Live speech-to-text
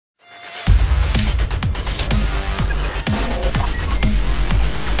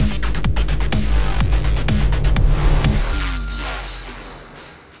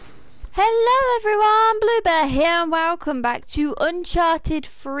here and welcome back to Uncharted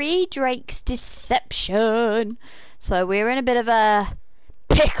 3 Drake's Deception. So we're in a bit of a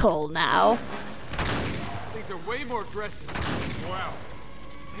pickle now. Things are way more aggressive. Wow.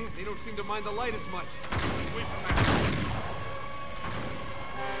 Man, they don't seem to mind the light as much.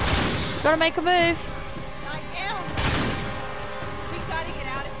 Gotta make a move. I am. We gotta get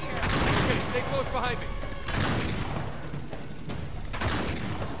out of here. Okay, stay close behind me.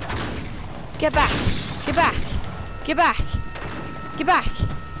 Get back. Get back. Get back. Get back.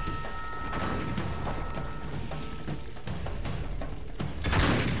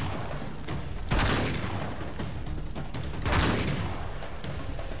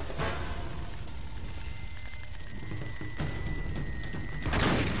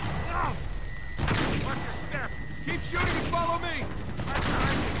 Watch your step. Keep shooting and follow me.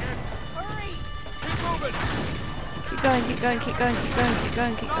 Hurry! Keep moving. Keep going, keep going, keep going, keep going, keep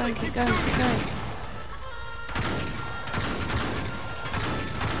going, keep going, keep going, keep going.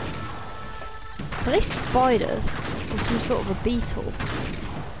 Are they spiders or some sort of a beetle?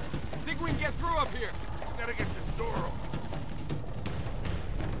 Think we can get through up here? Gotta get this door open.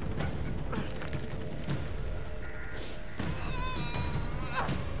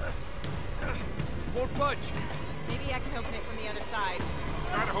 Won't budge. Maybe I can open it from the other side.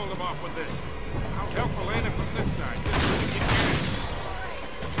 Try to hold him off with this. I'll help Elena from this side. This is what you can.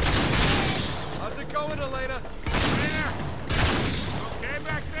 How's it going, Elena? There. Okay,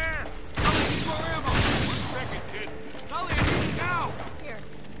 back there. Sully, need more ammo. 1 second, kid. Sully, I need it now. Here.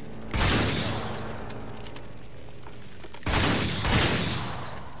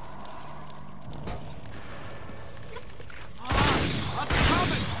 How's it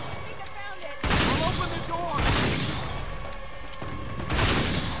coming? I think I found it. I'll open the door.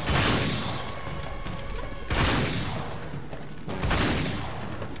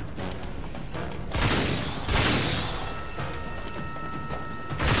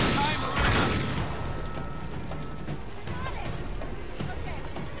 Time, Elena. Got it. Okay.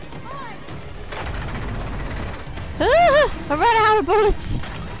 On. Ah, I ran out of bullets.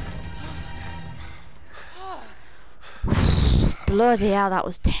 Bloody hell, that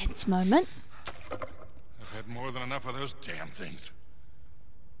was a tense moment. I've had more than enough of those damn things.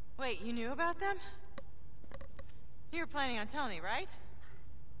 Wait, you knew about them? You were planning on telling me, right?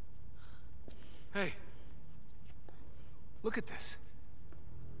 Hey. Look at this.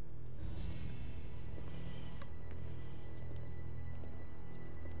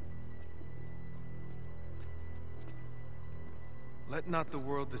 Let not the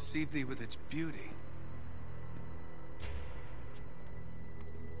world deceive thee with its beauty.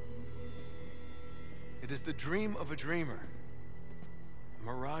 It is the dream of a dreamer, a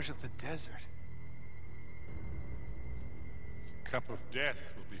mirage of the desert. Cup of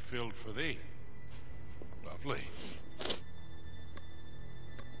death will be filled for thee. Lovely.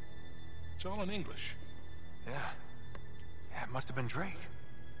 It's all in English. Yeah. Yeah, it must have been Drake.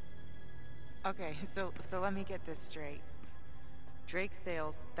 Okay, so let me get this straight. Drake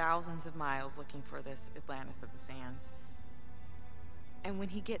sails thousands of miles looking for this Atlantis of the Sands. And when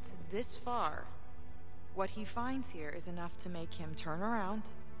he gets this far, what he finds here is enough to make him turn around,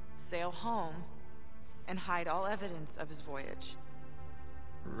 sail home, and hide all evidence of his voyage.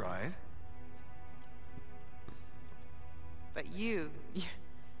 Right. But you're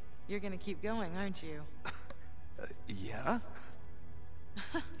gonna keep going, aren't you? Yeah?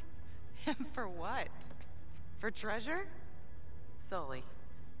 And for what? For treasure? Sully,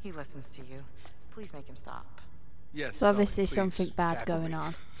 he listens to you. Please make him stop. Yes. So obviously Sully, something please bad tackle going me.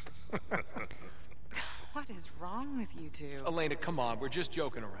 on. What is wrong with you two? Elena, come on, we're just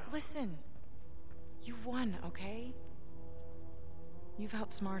joking around. Listen, you've won, okay? You've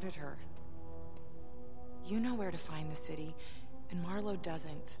outsmarted her. You know where to find the city, and Marlowe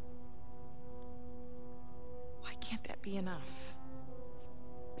doesn't. Why can't that be enough?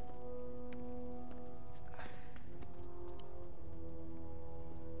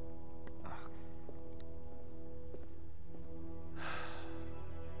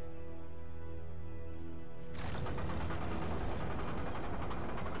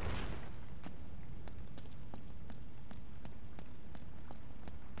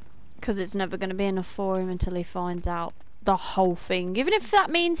 Because it's never going to be enough for him until he finds out the whole thing. Even if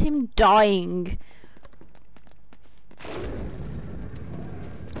that means him dying.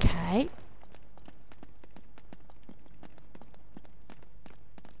 Okay.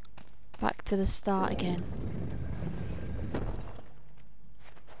 Back to the start again.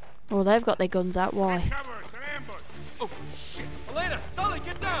 Oh, they've got their guns out. Why? Cover, it's an ambush. Oh, shit. Elena, Sully,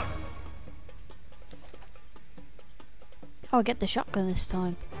 get down! Oh, I'll get the shotgun this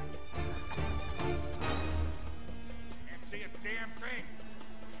time.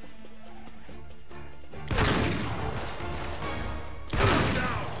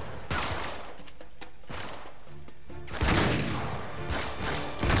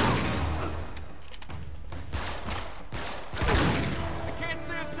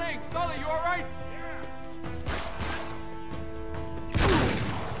 Sully, you alright?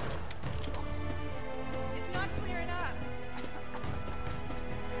 It's not clearing up.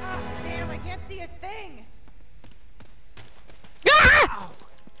 Ah, damn, I can't see a thing. Ah!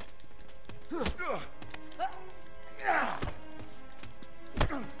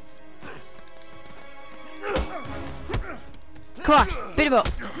 Come on, beat him up.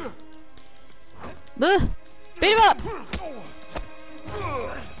 Beat him up.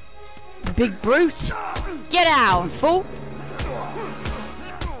 Big brute. Get out, fool.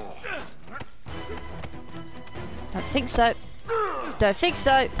 Don't think so. Don't think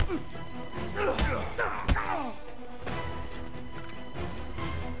so.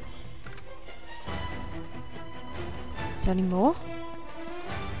 Is there any more?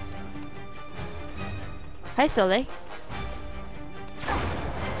 Hey, Sully.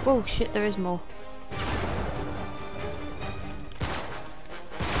 Oh shit, there is more.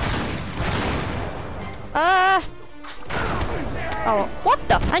 Oh, what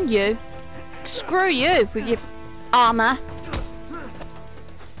the? And you? Screw you with your armor.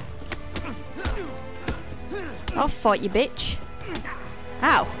 I'll fight you, bitch.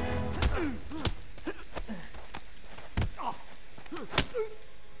 Ow.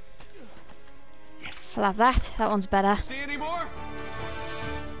 Yes. I'll have that. That one's better. See any more?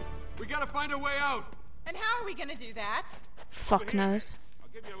 We gotta find a way out. And how are we gonna do that? Fuck knows. I'll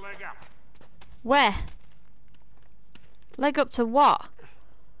give you a leg up. Where? Leg up to what?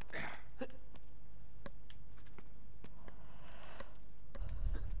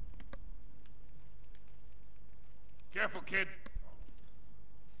 Careful, kid.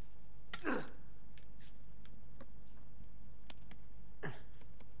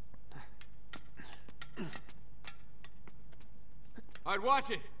 Alright, watch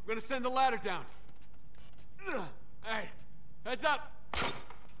it. I'm gonna send the ladder down. Alright, heads up.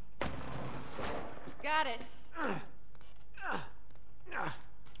 Got it.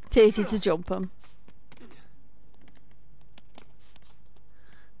 It's easy to jump them.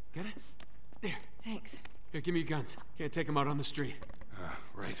 Get it? There. Thanks. Here, give me your guns. Can't take them out on the street.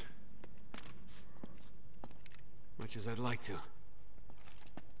 Right. Much as I'd like to.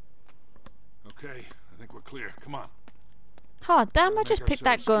 Okay, I think we're clear. Come on. Oh damn! I Make just picked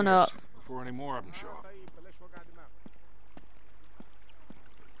that ourselves gun scarce up. before any more of them show up.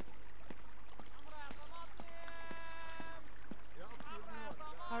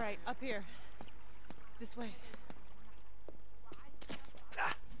 All right, up here. This way.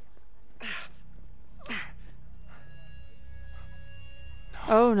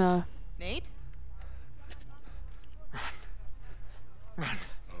 Oh no. Nate? Run.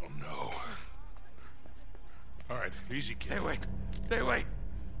 Oh no. All right, easy, kid. Stay away. Stay away.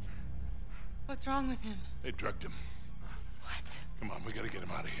 What's wrong with him? They drugged him. What? Come on, we gotta get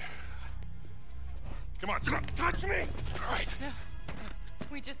him out of here. Come on, son. Touch me! All right. No.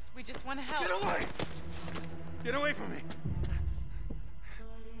 We just want to help. Get away! Get away from me!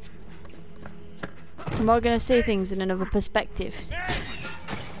 Am I going to see things in another perspective?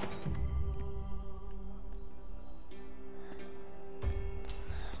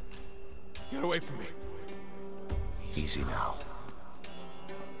 Get away from me. Easy now.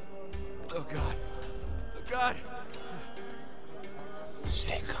 Oh God. Oh God.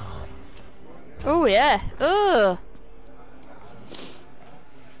 Stay calm. Oh yeah. Ugh.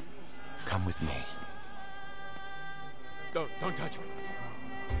 Come with me, Don't touch me.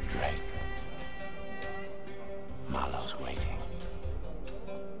 Drake. Marlowe's waiting.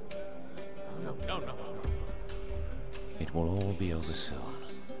 No. It will all be over soon.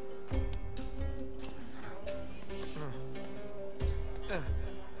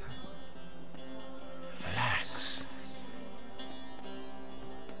 Relax.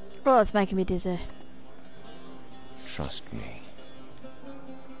 Oh, it's making me dizzy. Trust me.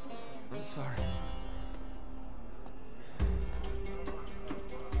 I'm sorry.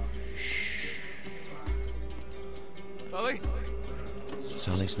 Sully?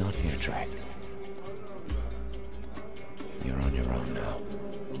 Sully's not here, Drake. You're on your own now.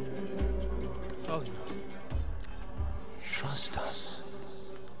 Sully. Trust us.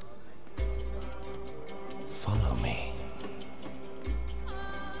 Follow me.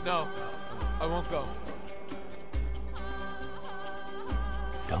 No. I won't go.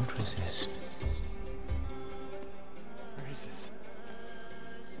 Don't resist. Where is this?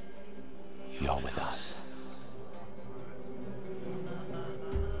 You're with us.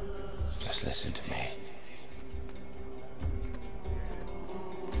 Just listen to me.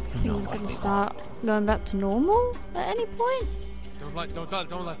 You know Things what going to we start going back to normal at any point? Don't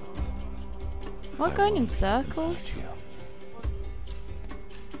let. Am I going in circles? you.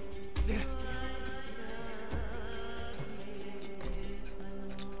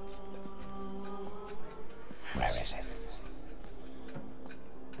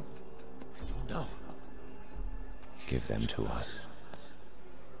 them to us?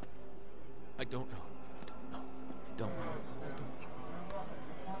 I don't know. I don't know.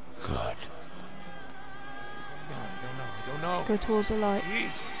 Good. I don't know. Go towards the light.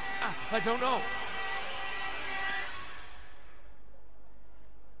 Please. I don't know.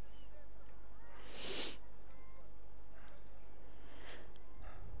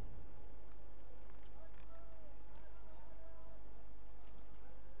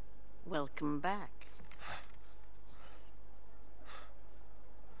 Welcome back.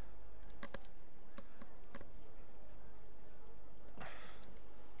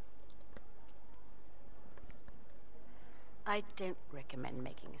 I don't recommend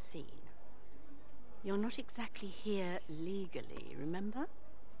making a scene. You're not exactly here legally, remember?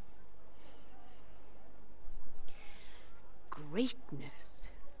 Greatness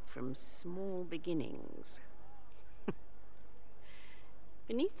from small beginnings.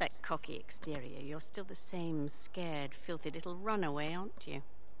 Beneath that cocky exterior, you're still the same scared, filthy little runaway, aren't you?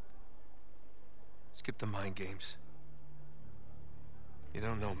 Skip the mind games. You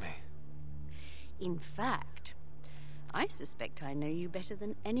don't know me. In fact, I suspect I know you better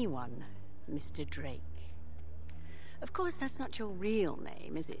than anyone, Mr. Drake. Of course, that's not your real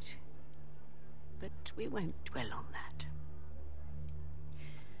name, is it? But we won't dwell on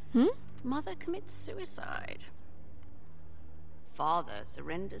that. Mother commits suicide. Father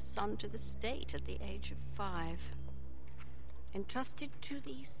surrenders son to the state at the age of 5. Entrusted to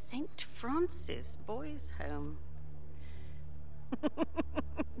the St. Francis Boys' Home.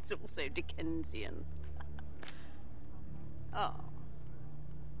 It's also Dickensian. Oh.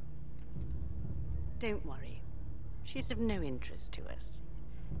 Don't worry. She's of no interest to us.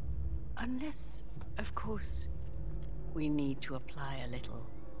 Unless, of course, we need to apply a little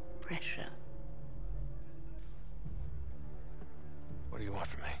pressure. What do you want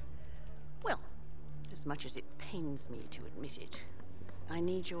from me? Well, as much as it pains me to admit it, I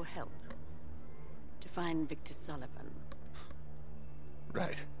need your help to find Victor Sullivan.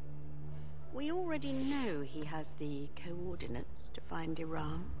 Right. We already know he has the coordinates to find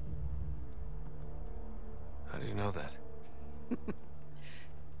Iran. How do you know that?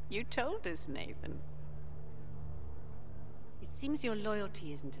 You told us, Nathan. It seems your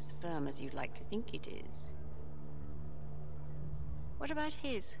loyalty isn't as firm as you'd like to think it is. What about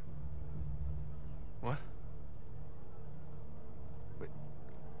his? What? Wait.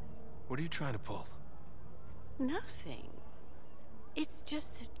 What are you trying to pull? Nothing. It's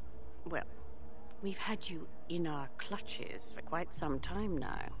just that, well, we've had you in our clutches for quite some time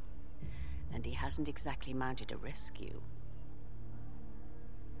now. And he hasn't exactly mounted a rescue.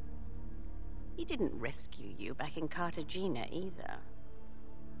 He didn't rescue you back in Cartagena either.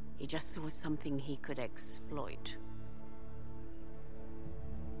 He just saw something he could exploit.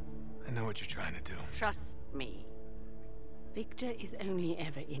 I know what you're trying to do. Trust me. Victor is only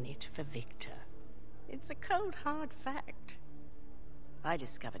ever in it for Victor. It's a cold, hard fact. I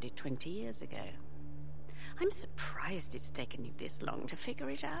discovered it 20 years ago. I'm surprised it's taken you this long to figure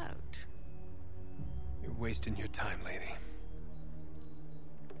it out. You're wasting your time, lady.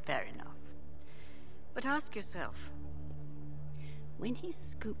 Fair enough. But ask yourself, when he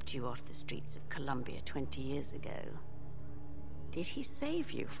scooped you off the streets of Colombia 20 years ago, did he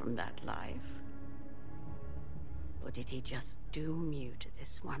save you from that life? Or did he just doom you to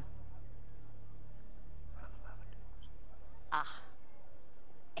this one? Ah,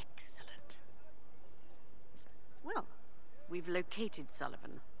 excellent. Well, we've located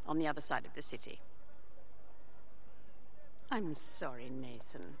Sullivan on the other side of the city. I'm sorry,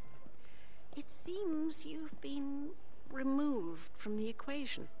 Nathan. It seems you've been removed from the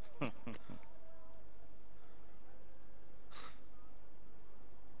equation.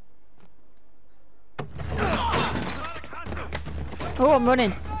 Oh, I'm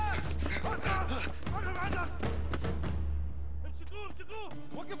running.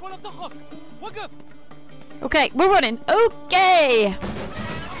 Okay, we're running. Okay.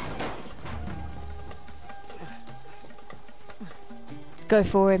 Go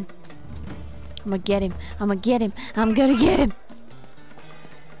for him. I'm gonna get him. I'm gonna get him. I'm gonna get him.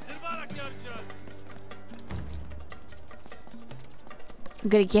 I'm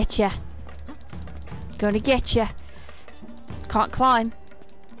gonna get ya. Gonna get ya. Can't climb.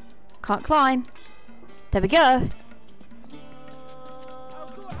 Can't climb. There we go.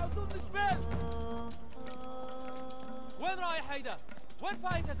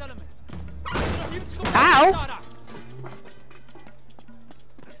 Ow!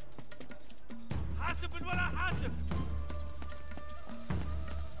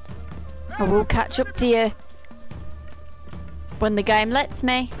 I will catch up to you when the game lets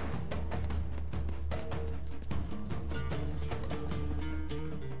me.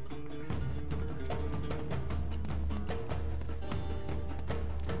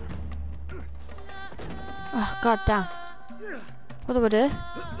 Oh, god damn. What do I do?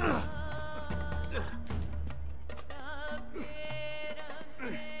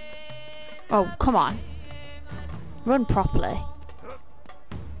 Oh, come on. Run properly.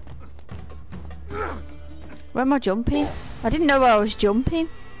 Where am I jumping? I didn't know where I was jumping.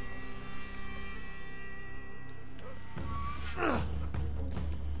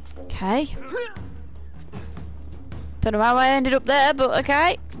 Okay. Don't know how I ended up there, but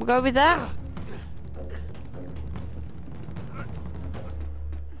okay. We'll go with that.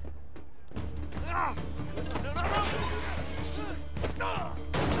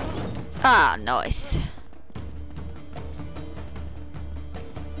 Ah, nice.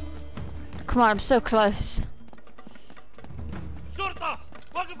 Come on, I'm so close. شرطة!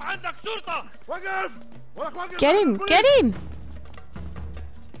 وقف عندك شرطة! وقف! وقف! Get him, get him!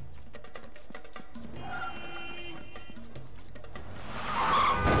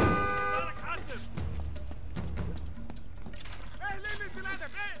 مالك حاسب! ايه ليه نزل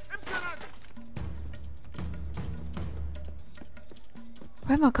هدف؟ ايه امشي يا راجل!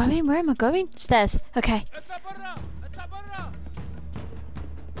 Where am I going? Where am I going? Stairs. Okay. اطلع برا! اطلع برا!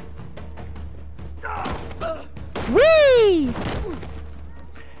 Whee!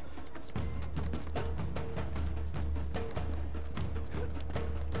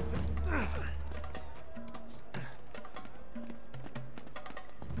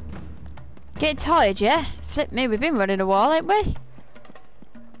 Getting tired, yeah? Flip me, we've been running a while, ain't we?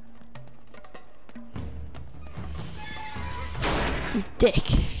 You dick.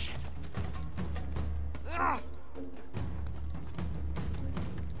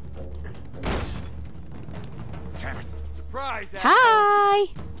 Damn it! Surprise, asshole! Hi!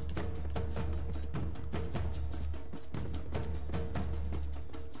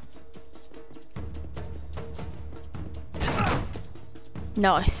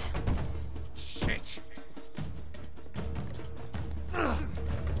 Nice. Shit!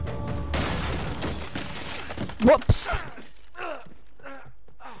 Whoops.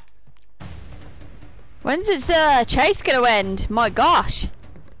 When's its chase gonna end? My gosh.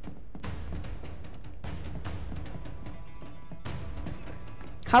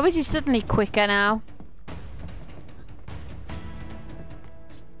 How is he suddenly quicker now?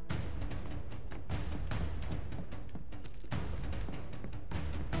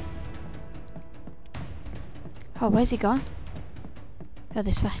 Oh, where's he gone? Go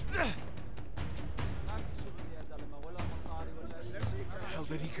this way. Where the hell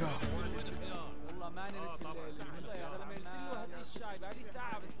did he go?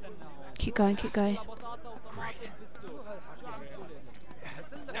 Keep going, keep going. Great.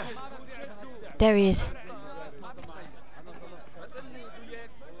 There he is.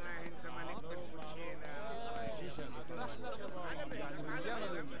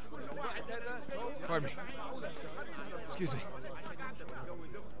 Pardon me. Excuse me.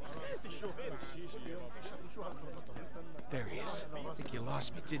 There he is. I think you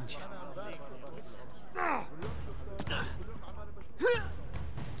lost me, didn't you?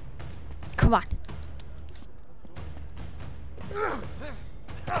 Come on.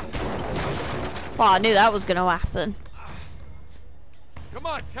 Well, I knew that was gonna happen. Come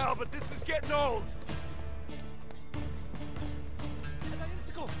on, Talbot, this is getting old.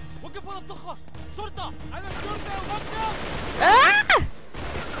 Ah!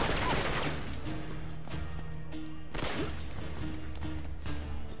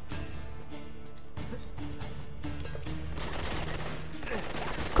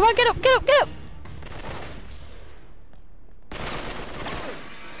 Come on, get up, get up, get up!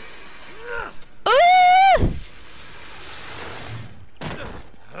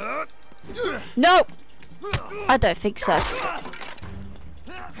 No! I don't think so.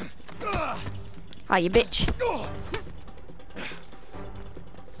 Ah, you bitch.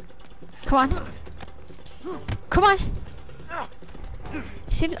 Come on. Come on.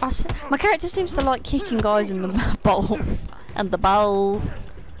 My character seems to like kicking guys in the balls. And the balls.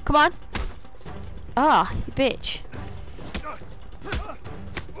 Come on. Ah, you bitch.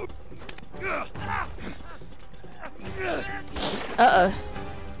 Uh-oh.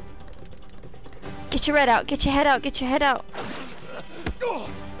 Get your head out, get your head out, get your head out.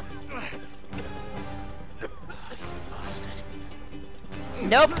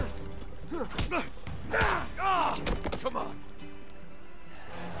 Nope. Come on.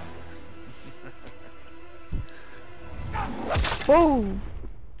 Whoa.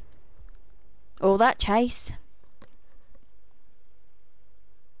 All that chase.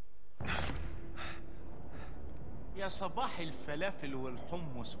 يا صباح الفلافل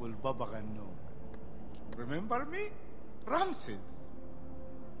والحمص والبابا غنوج. Remember me? Ramses.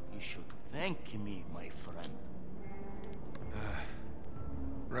 You should thank me, my friend.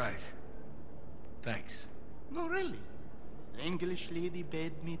 Right. Thanks. No, really. The English lady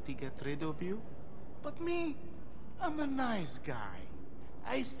paid me to get rid of you. But me, I'm a nice guy.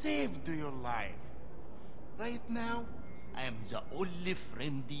 I saved your life. Right now, I am the only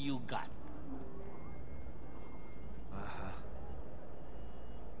friend you got. Uh-huh.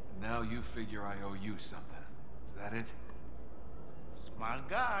 Now you figure I owe you something. Is that it? Smart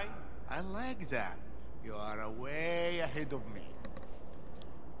guy. I like that. You are way ahead of me.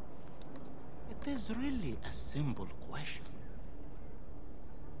 It is really a simple question.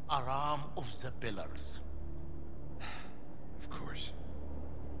 Aram of the Pillars. Of course.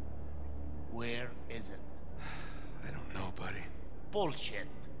 Where is it? I don't know, buddy. Bullshit.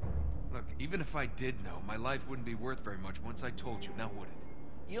 Look, even if I did know, my life wouldn't be worth very much once I told you, now would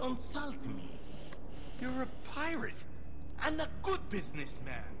it? You insult me. You're a pirate. And a good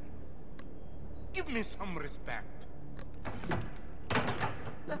businessman. Give me some respect.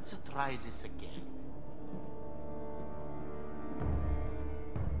 Let's try this again.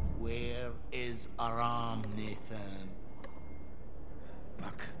 Where is Aram, Nathan?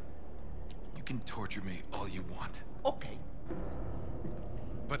 Look, you can torture me all you want. Okay,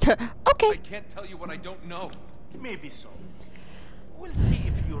 But Okay. I can't tell you what I don't know. maybe so. We'll see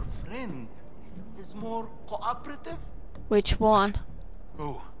if your friend is more cooperative. Which one?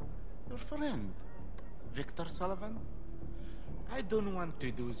 Oh, Your friend, Victor Sullivan? I don't want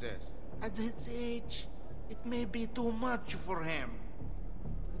to do this. At his age, it may be too much for him.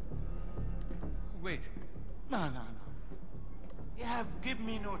 wait. No. You have given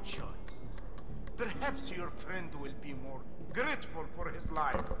me no choice. Perhaps your friend will be more grateful for his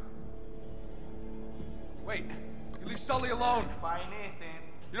life. Wait. You leave Sully alone. Bye, Nathan.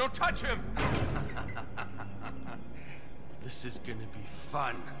 You don't touch him. This is gonna be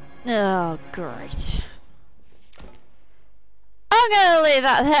fun. Oh, great. I'm gonna leave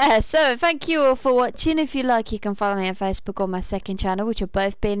that there. So, thank you all for watching. If you like, you can follow me on Facebook or my second channel, which will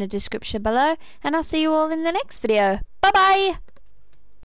both be in the description below. And I'll see you all in the next video. Bye bye!